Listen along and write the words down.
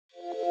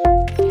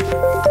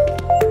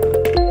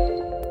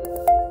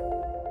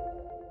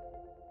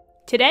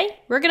Today,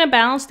 we're going to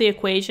balance the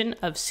equation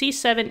of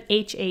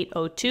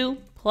C7H8O2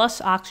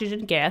 plus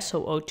oxygen gas,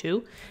 so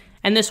O2,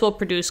 and this will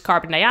produce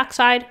carbon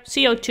dioxide,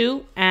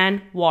 CO2,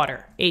 and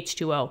water,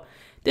 H2O.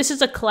 This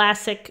is a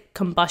classic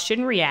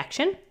combustion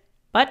reaction,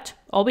 but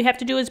all we have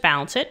to do is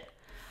balance it.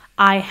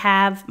 I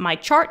have my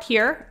chart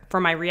here for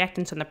my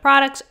reactants and the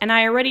products, and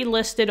I already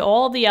listed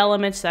all the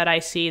elements that I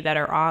see that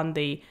are on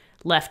the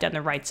left and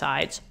the right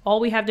sides. All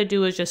we have to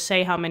do is just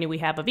say how many we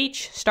have of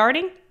each,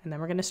 starting, and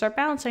then we're going to start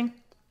balancing.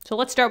 So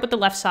let's start with the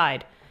left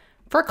side.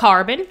 For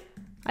carbon,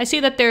 I see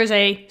that there's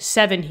a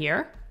 7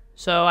 here,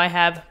 so I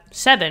have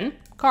 7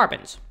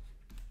 carbons.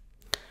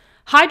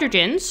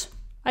 Hydrogens,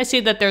 I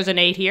see that there's an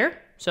 8 here,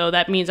 so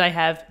that means I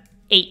have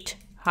 8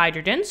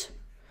 hydrogens.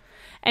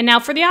 And now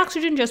for the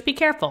oxygen, just be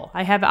careful.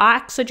 I have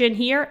oxygen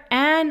here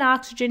and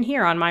oxygen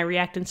here on my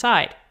reactant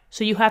side.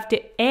 So you have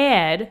to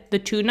add the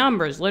two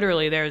numbers.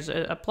 Literally, there's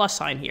a plus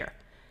sign here.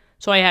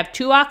 So I have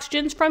 2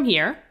 oxygens from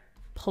here,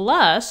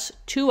 plus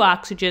 2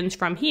 oxygens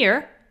from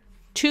here.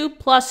 2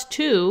 plus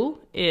 2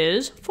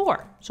 is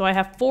 4. So I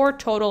have 4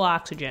 total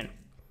oxygen.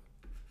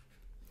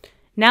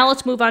 Now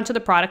let's move on to the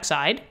product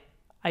side.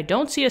 I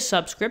don't see a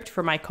subscript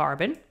for my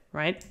carbon,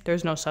 right?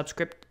 There's no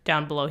subscript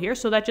down below here,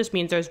 so that just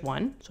means there's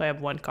 1. So I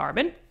have 1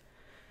 carbon.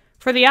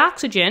 For the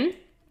oxygen,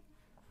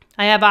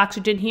 I have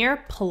oxygen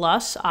here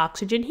plus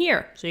oxygen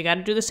here. So you got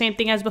to do the same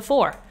thing as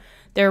before.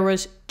 There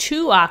was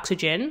 2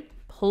 oxygen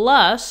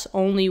plus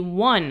only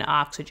 1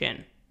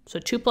 oxygen. So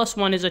 2 plus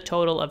 1 is a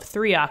total of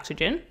 3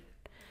 oxygen.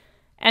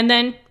 And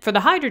then for the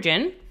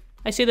hydrogen,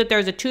 I see that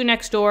there's a 2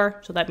 next door,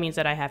 so that means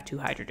that I have 2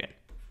 hydrogen.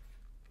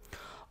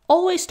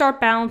 Always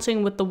start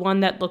balancing with the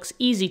one that looks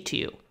easy to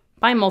you,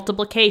 by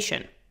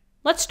multiplication.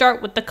 Let's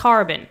start with the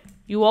carbon.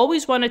 You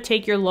always want to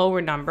take your lower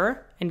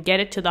number and get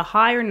it to the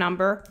higher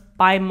number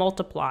by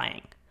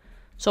multiplying.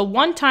 So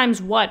 1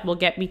 times what will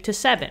get me to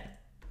 7?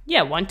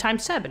 Yeah, 1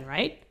 times 7,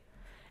 right?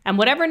 And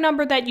whatever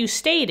number that you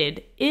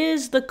stated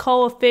is the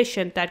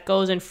coefficient that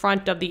goes in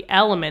front of the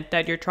element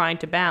that you're trying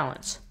to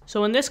balance.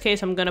 So in this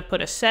case, I'm going to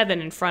put a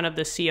 7 in front of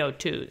the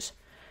CO2s.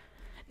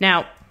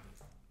 Now,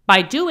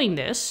 by doing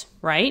this,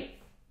 right,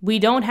 we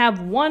don't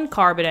have 1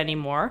 carbon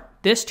anymore.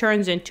 This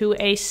turns into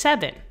a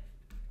 7.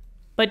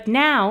 But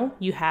now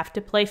you have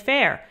to play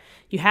fair.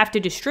 You have to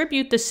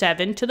distribute the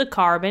 7 to the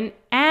carbon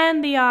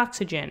and the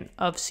oxygen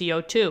of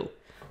CO2.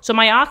 So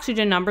my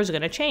oxygen number is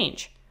going to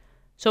change.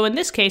 So in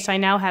this case, I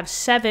now have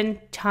 7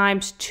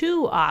 times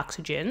 2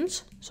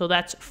 oxygens. So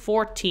that's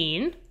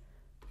 14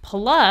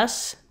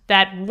 plus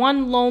that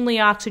 1 lonely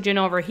oxygen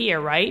over here,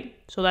 right?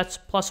 So that's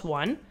plus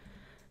 1.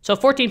 So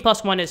 14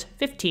 plus 1 is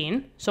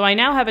 15. So I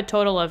now have a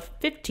total of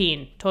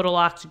 15 total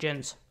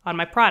oxygens on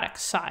my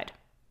products side.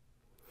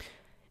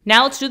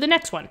 Now let's do the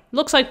next one.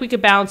 Looks like we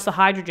could balance the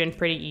hydrogen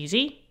pretty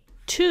easy.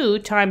 2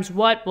 times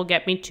what will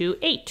get me to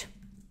 8?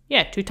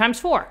 Yeah, 2 times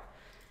 4.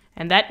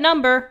 And that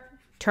number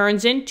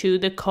turns into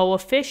the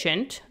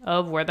coefficient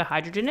of where the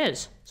hydrogen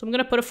is. So I'm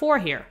going to put a 4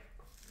 here.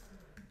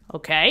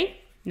 Okay,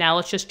 now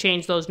let's just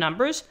change those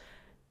numbers.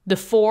 The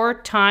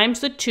 4 times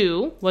the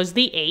 2 was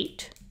the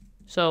 8.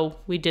 So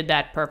we did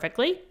that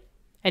perfectly.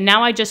 And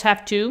now I just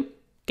have to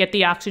get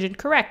the oxygen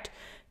correct.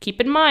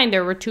 Keep in mind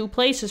there were 2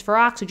 places for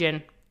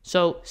oxygen.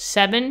 So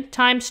 7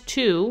 times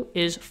 2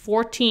 is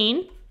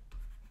 14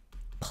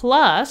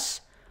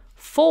 plus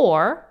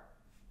 4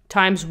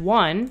 times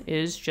 1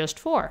 is just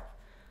 4.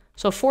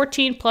 So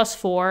 14 plus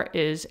 4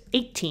 is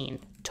 18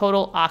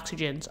 total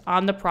oxygens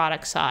on the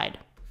product side.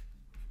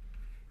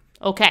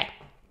 Okay,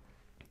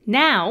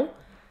 now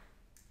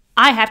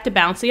I have to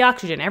balance the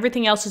oxygen.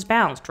 Everything else is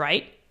balanced,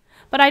 right?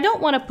 But I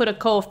don't want to put a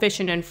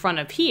coefficient in front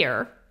of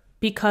here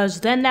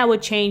because then that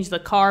would change the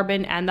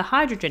carbon and the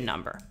hydrogen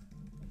number.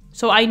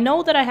 So I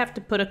know that I have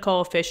to put a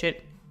coefficient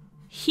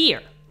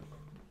here.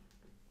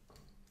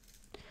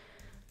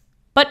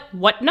 But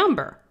what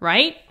number,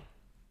 right?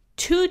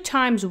 2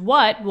 times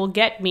what will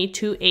get me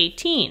to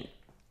 18?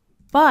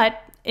 But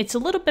it's a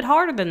little bit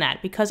harder than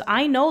that because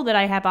I know that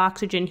I have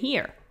oxygen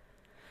here.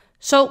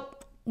 So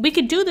we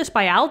could do this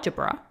by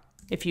algebra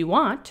if you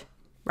want,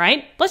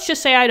 right? Let's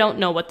just say I don't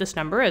know what this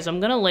number is.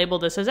 I'm going to label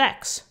this as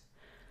X.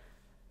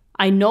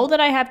 I know that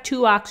I have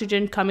 2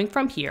 oxygen coming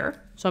from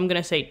here. So I'm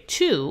going to say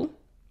 2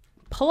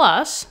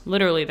 plus,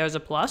 literally there's a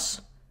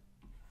plus,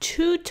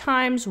 2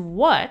 times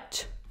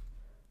what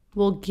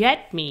will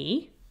get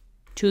me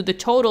to the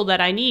total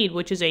that I need,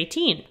 which is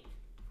 18.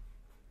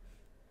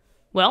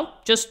 Well,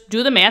 just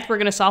do the math. We're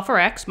going to solve for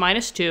X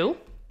minus 2.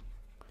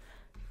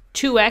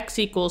 2x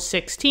equals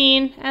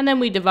 16, and then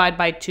we divide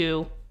by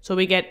 2, so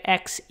we get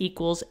x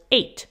equals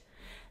 8.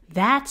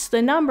 That's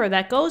the number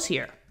that goes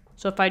here.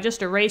 So if I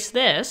just erase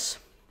this,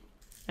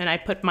 and I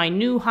put my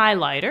new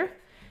highlighter,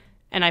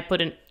 and I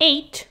put an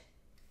 8,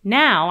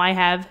 now I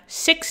have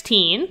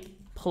 16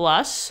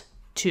 plus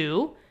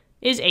 2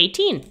 is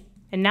 18.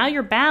 And now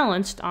you're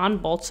balanced on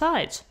both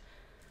sides.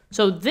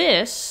 So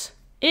this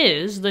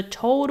is the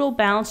total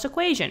balanced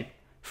equation.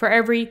 For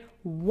every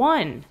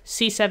 1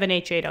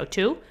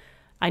 C7H8O2,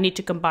 I need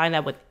to combine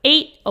that with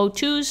 8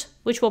 O2s,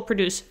 which will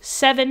produce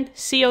 7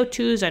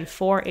 CO2s and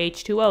 4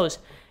 H2Os.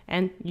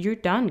 And you're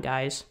done,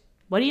 guys.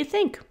 What do you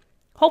think?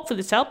 Hopefully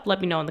this helped.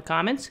 Let me know in the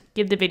comments.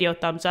 Give the video a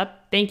thumbs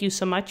up. Thank you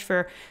so much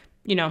for,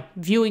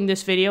 viewing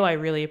this video. I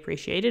really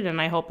appreciate it, and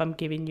I hope I'm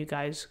giving you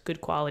guys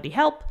good quality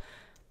help.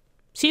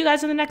 See you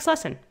guys in the next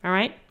lesson. All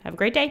right? Have a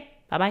great day.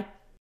 Bye-bye.